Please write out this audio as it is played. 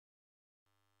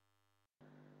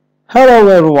Hello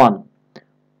everyone,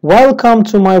 welcome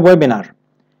to my webinar.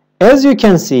 As you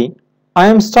can see, I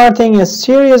am starting a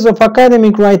series of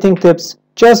academic writing tips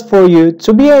just for you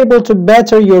to be able to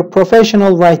better your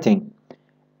professional writing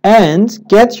and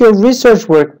get your research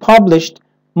work published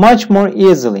much more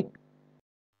easily.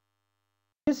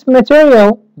 This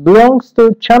material belongs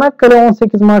to Çanakkale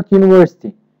 18 Mart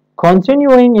University,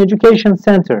 Continuing Education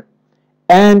Center,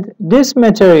 and this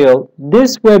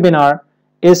webinar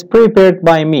is prepared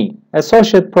by me,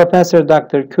 Associate Professor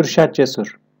Dr. Kürşat Cesur.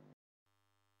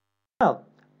 Well,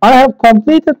 I have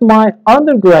completed my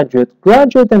undergraduate,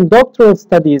 graduate and doctoral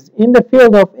studies in the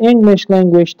field of English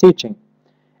language teaching.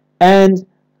 And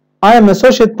I am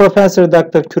Associate Professor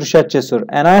Dr. Kürşat Cesur,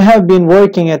 and I have been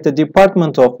working at the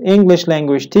Department of English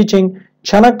Language Teaching,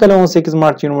 Çanakkale 18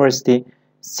 Mart University,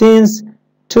 since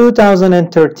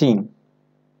 2013.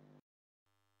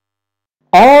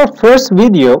 Our first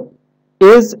video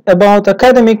is about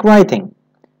academic writing,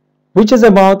 which is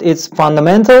about its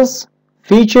fundamentals,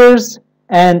 features,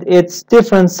 and its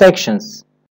different sections.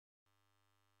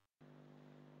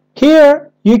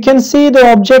 Here you can see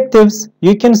the objectives,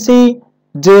 you can see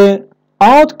the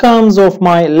outcomes of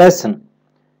my lesson.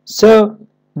 So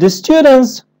the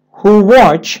students who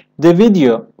watch the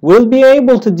video will be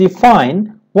able to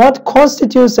define what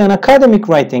constitutes an academic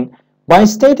writing by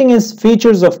stating its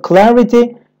features of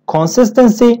clarity,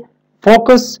 consistency,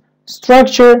 focus,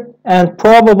 structure, and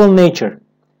probable nature.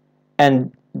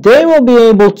 And they will be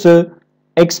able to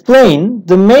explain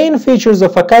the main features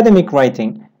of academic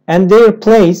writing and their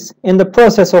place in the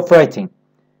process of writing.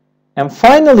 And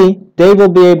finally, they will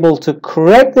be able to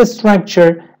correct the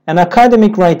structure and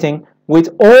academic writing with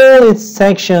all its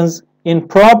sections in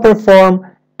proper form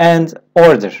and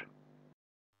order.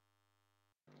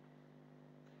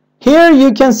 Here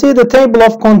you can see the table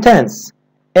of contents.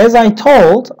 As I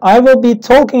told, I will be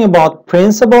talking about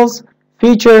principles,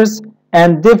 features,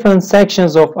 and different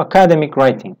sections of academic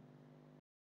writing.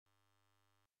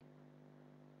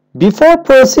 Before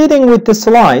proceeding with the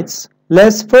slides,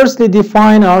 let's firstly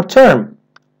define our term,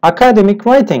 academic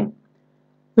writing.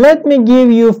 Let me give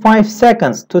you 5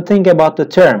 seconds to think about the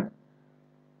term.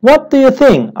 What do you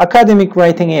think academic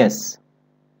writing is?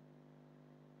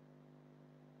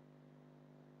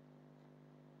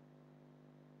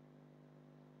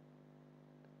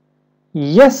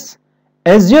 Yes,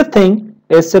 as you think,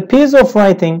 it's a piece of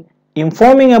writing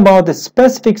informing about a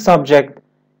specific subject,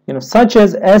 such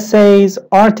as essays,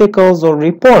 articles, or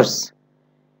reports.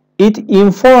 It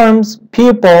informs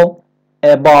people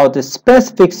about a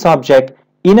specific subject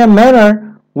in a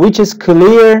manner which is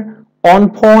clear,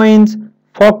 on point,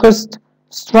 focused,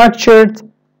 structured,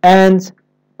 and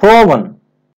proven.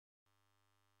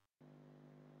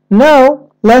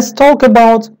 Now, let's talk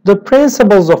about the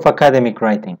principles of academic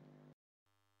writing.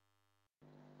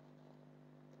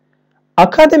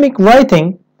 Academic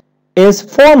writing is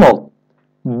formal,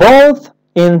 both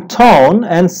in tone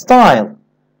and style,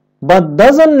 but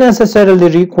doesn't necessarily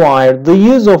require the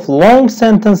use of long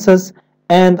sentences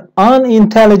and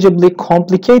unintelligibly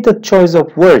complicated choice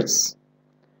of words.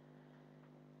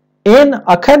 In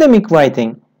academic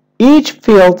writing, each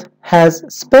field has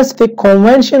specific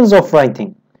conventions of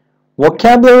writing,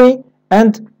 vocabulary,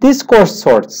 and discourse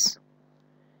sorts.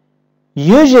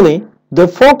 Usually, the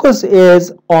focus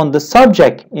is on the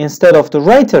subject instead of the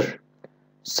writer.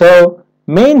 So,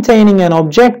 maintaining an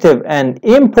objective and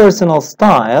impersonal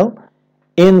style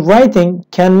in writing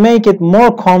can make it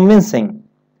more convincing.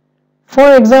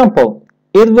 For example,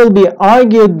 it will be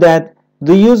argued that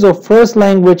the use of first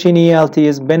language in ELT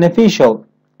is beneficial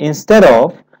instead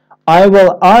of, I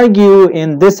will argue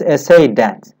in this essay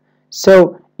that.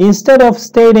 So, instead of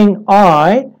stating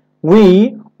I,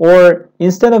 we, or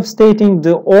instead of stating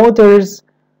the authors,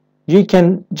 you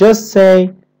can just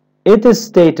say it is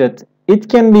stated, it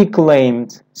can be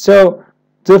claimed. So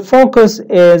the focus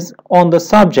is on the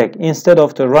subject instead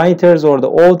of the writers or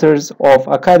the authors of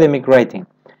academic writing.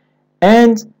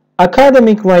 And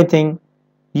academic writing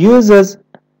uses,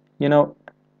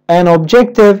 an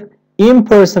objective,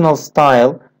 impersonal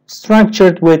style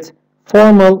structured with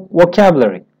formal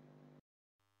vocabulary.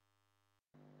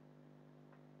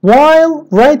 While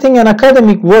writing an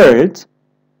academic word,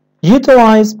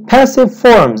 utilize passive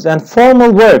forms and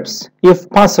formal verbs if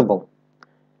possible.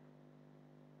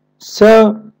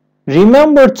 So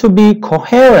remember to be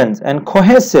coherent and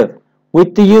cohesive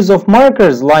with the use of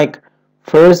markers like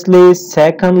firstly,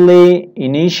 secondly,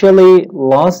 initially,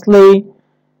 lastly,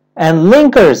 and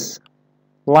linkers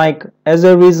like as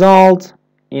a result,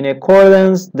 in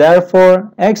accordance,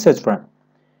 therefore, etc.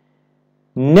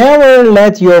 Never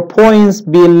let your points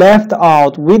be left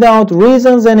out without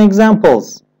reasons and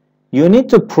examples. You need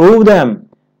to prove them.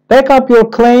 Back up your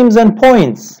claims and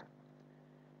points.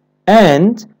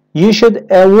 And you should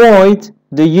avoid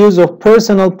the use of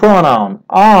personal pronoun,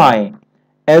 I,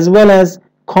 as well as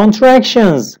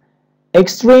contractions,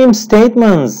 extreme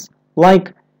statements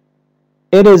like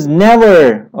it is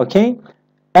never, okay?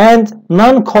 And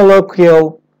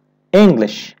non-colloquial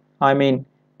English, I mean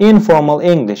informal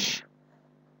English.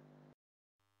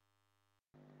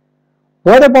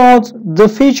 What about the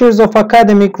features of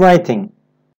academic writing?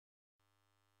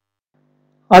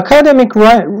 Academic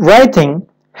writing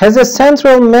has a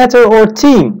central matter or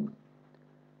theme,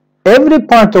 every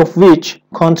part of which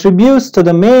contributes to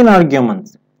the main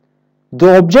argument.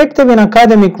 The objective in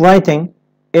academic writing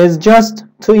is just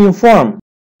to inform.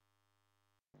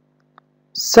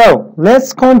 So,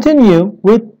 let's continue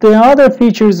with the other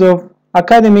features of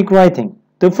academic writing.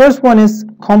 The first one is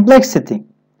complexity.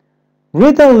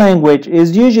 Written language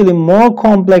is usually more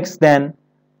complex than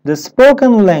the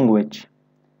spoken language.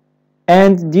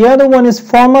 And the other one is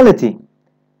formality.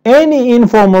 Any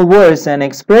informal words and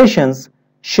expressions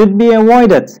should be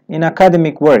avoided in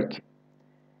academic work.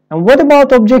 And what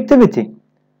about objectivity?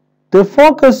 The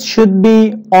focus should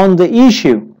be on the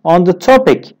issue, on the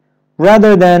topic,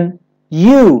 rather than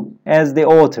you as the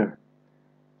author.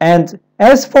 And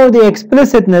as for the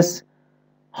explicitness,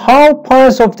 how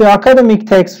parts of the academic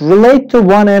text relate to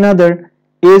one another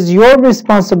is your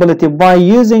responsibility by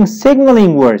using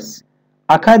signaling words.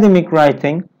 Academic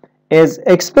writing is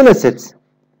explicit.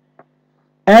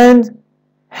 And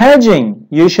hedging,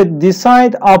 you should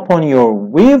decide upon your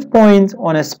viewpoint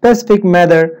on a specific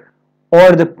matter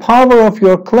or the power of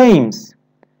your claims.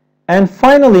 And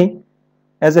finally,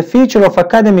 as a feature of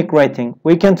academic writing,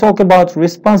 we can talk about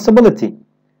responsibility.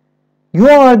 You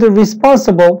are the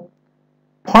responsible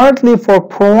partly for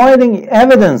providing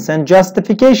evidence and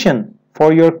justification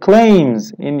for your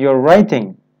claims in your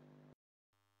writing.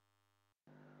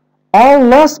 Our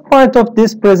last part of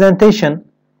this presentation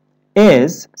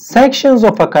is sections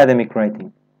of academic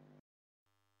writing.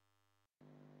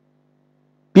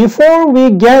 Before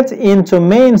we get into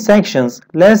main sections,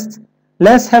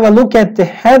 let's have a look at the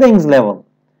headings level.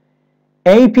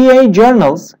 APA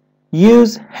journals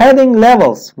use heading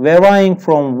levels varying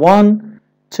from 1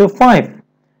 to 5.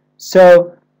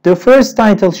 So the first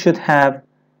title should have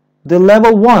the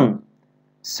level 1.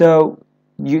 So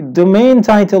the main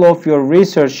title of your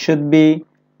research should be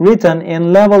written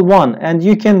in level 1, and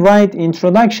you can write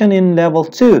introduction in level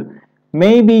 2.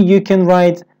 Maybe you can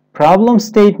write problem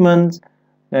statement,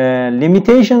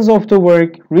 limitations of the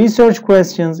work, research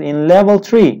questions in level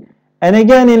 3. And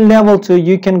again in level 2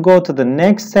 you can go to the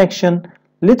next section,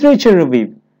 literature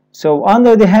review. So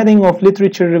under the heading of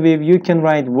literature review you can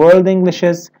write world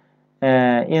Englishes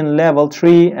in level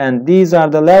 3, and these are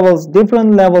the levels,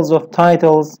 different levels of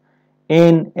titles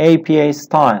in APA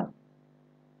style.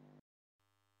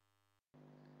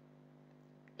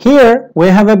 Here we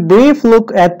have a brief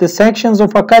look at the sections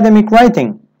of academic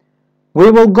writing. We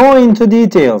will go into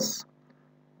details.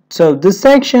 So the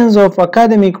sections of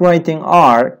academic writing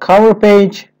are cover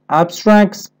page,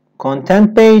 abstracts,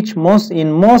 content page,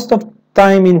 most of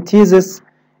time in thesis,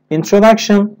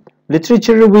 introduction,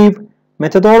 literature review,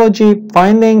 methodology,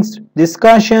 findings,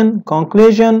 discussion,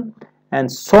 conclusion,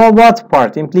 and so what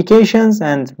part, implications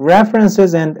and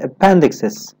references and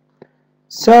appendixes.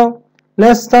 So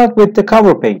let's start with the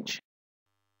cover page.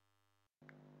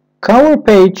 Cover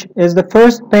page is the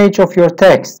first page of your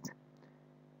text.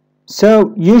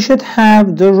 So you should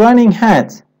have the running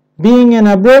head. Being an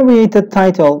abbreviated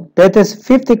title that is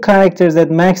 50 characters at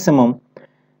maximum,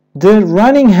 the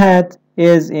running head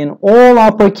is in all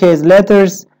uppercase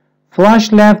letters,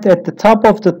 flush left at the top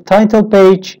of the title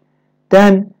page,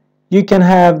 then you can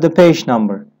have the page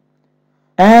number.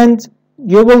 And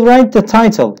you will write the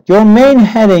title. Your main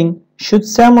heading should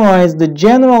summarize the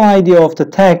general idea of the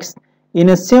text in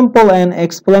a simple and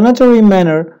explanatory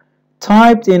manner,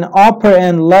 typed in upper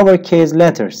and lowercase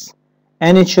letters,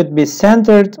 and it should be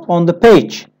centered on the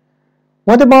page.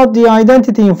 What about the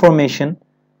identity information?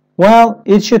 Well,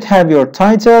 it should have your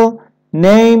title,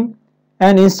 name,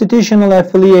 and institutional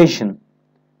affiliation.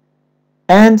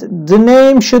 And the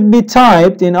name should be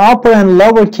typed in upper and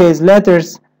lowercase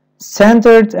letters,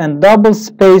 centered and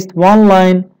double-spaced one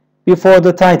line before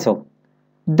the title.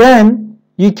 Then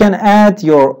you can add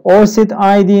your ORCID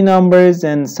ID numbers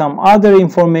and some other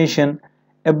information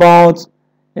about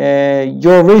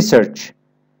your research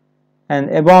and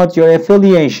about your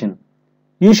affiliation.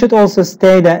 You should also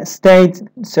state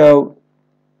so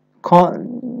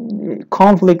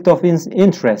conflict of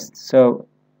interest. So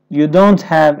you don't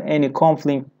have any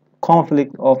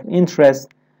conflict of interest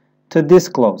to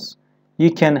disclose.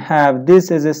 you can have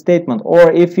this as a statement.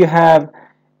 Or if you have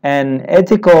an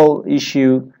ethical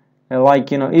issue,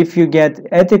 like if you get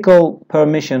ethical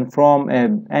permission from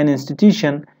an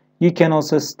institution, you can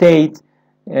also state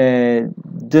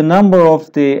the number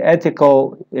of the ethical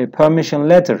permission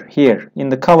letter here in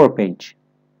the cover page.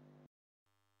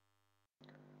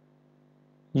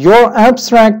 Your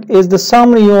abstract is the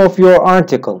summary of your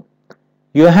article.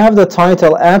 You have the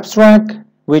title abstract,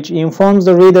 which informs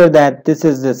the reader that this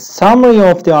is the summary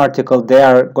of the article they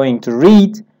are going to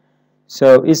read.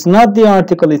 So it's not the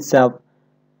article itself,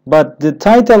 but the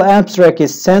title abstract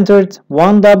is centered,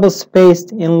 one double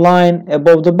spaced in line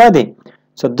above the body.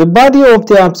 So the body of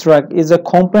the abstract is a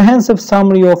comprehensive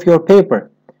summary of your paper.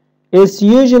 It's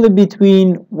usually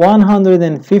between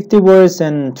 150 words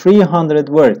and 300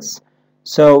 words.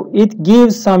 So it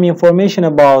gives some information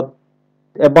about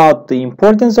the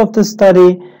importance of the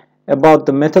study, about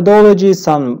the methodology,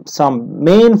 some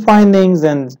main findings,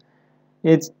 and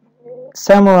it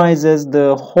summarizes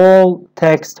the whole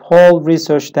text, whole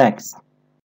research text.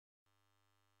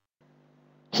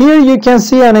 Here you can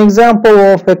see an example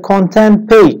of a content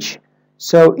page.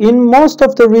 So in most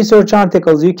of the research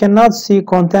articles you cannot see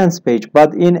contents page,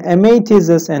 but in MA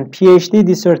thesis and PhD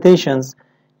dissertations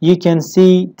you can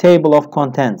see table of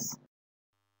contents.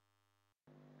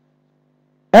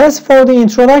 As for the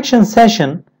introduction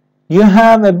session, you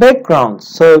have a background,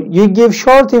 so you give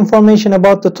short information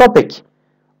about the topic.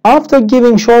 After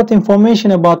giving short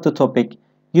information about the topic,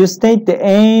 you state the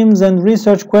aims and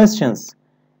research questions,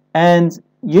 and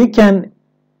you can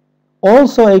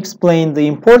also explain the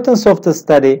importance of the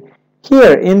study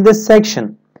here in this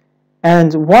section,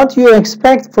 and what you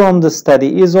expect from the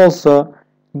study is also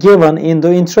given in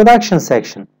the introduction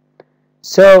section.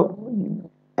 So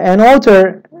an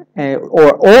author or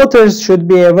authors should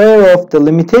be aware of the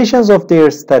limitations of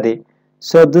their study,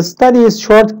 so the study's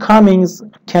shortcomings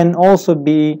can also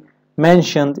be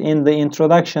mentioned in the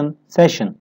introduction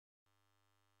session.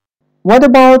 What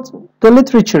about the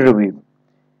literature review?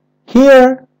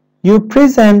 Here you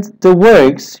present the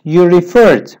works you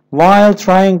referred while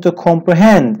trying to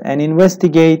comprehend and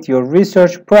investigate your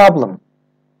research problem.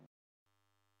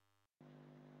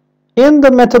 In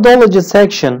the methodology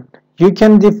section, you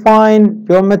can define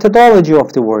your methodology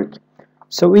of the work.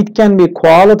 So it can be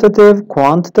qualitative,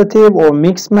 quantitative, or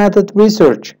mixed method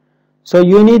research. So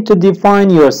you need to define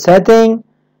your setting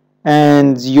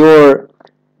and your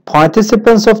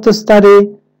participants of the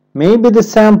study, maybe the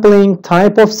sampling,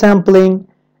 type of sampling,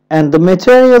 and the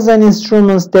materials and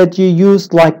instruments that you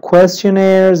use, like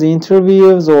questionnaires,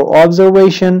 interviews, or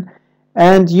observation.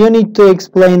 And you need to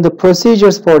explain the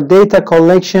procedures for data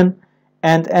collection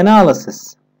and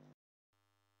analysis.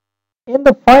 In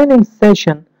the findings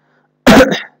session,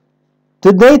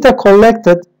 the data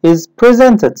collected is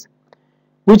presented,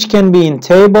 which can be in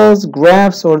tables,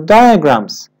 graphs, or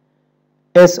diagrams,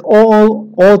 as all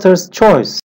author's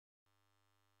choice.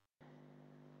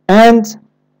 And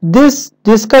this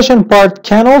discussion part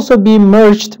can also be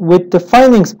merged with the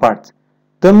findings part.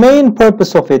 The main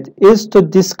purpose of it is to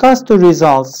discuss the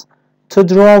results, to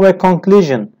draw a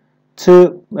conclusion,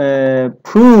 to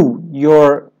prove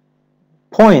your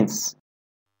points.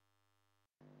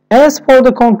 As for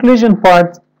the conclusion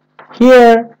part,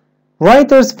 here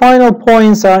writer's final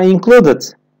points are included.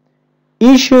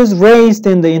 Issues raised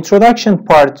in the introduction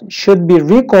part should be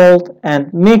recalled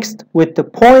and mixed with the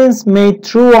points made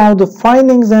throughout the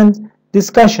findings and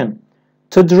discussion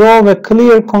to draw a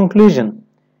clear conclusion.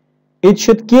 It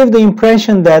should give the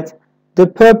impression that the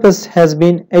purpose has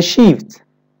been achieved.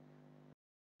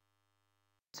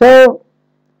 So,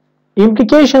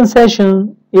 implication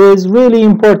session is really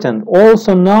important,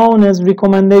 also known as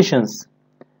recommendations.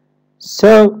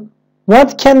 So,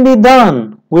 what can be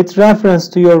done with reference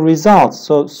to your results?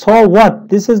 So what?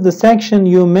 This is the section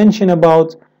you mention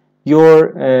about your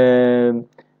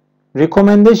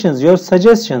recommendations, your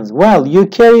suggestions. Well, you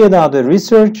carried out the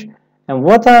research, and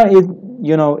what are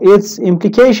its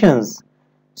implications?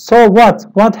 So what?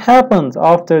 What happened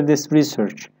after this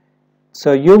research?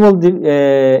 So you will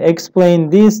explain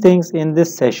these things in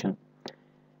this session.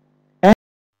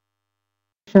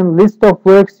 And list of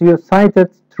works you cited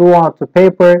throughout the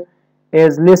paper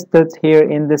is listed here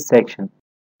in this section.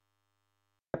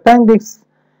 Appendix,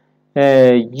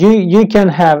 you can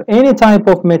have any type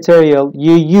of material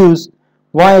you used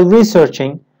while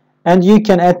researching, and you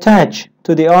can attach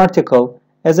to the article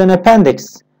as an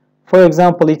appendix. For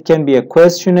example, it can be a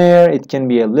questionnaire, it can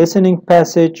be a listening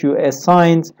passage you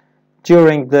assigned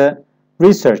during the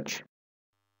research.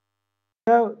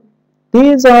 So,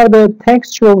 these are the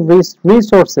textual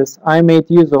resources I made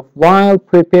use of while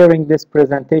preparing this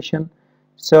presentation.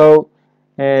 So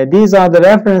These are the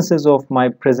references of my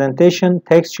presentation,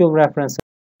 textual references.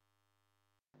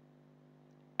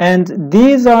 And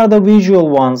these are the visual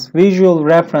ones, visual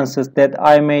references that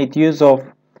I made use of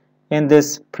in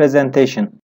this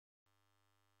presentation.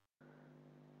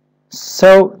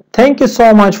 So thank you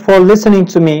so much for listening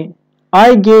to me.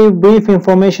 I gave brief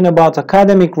information about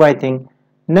academic writing.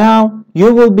 Now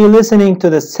you will be listening to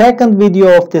the second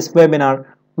video of this webinar,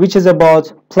 which is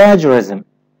about plagiarism.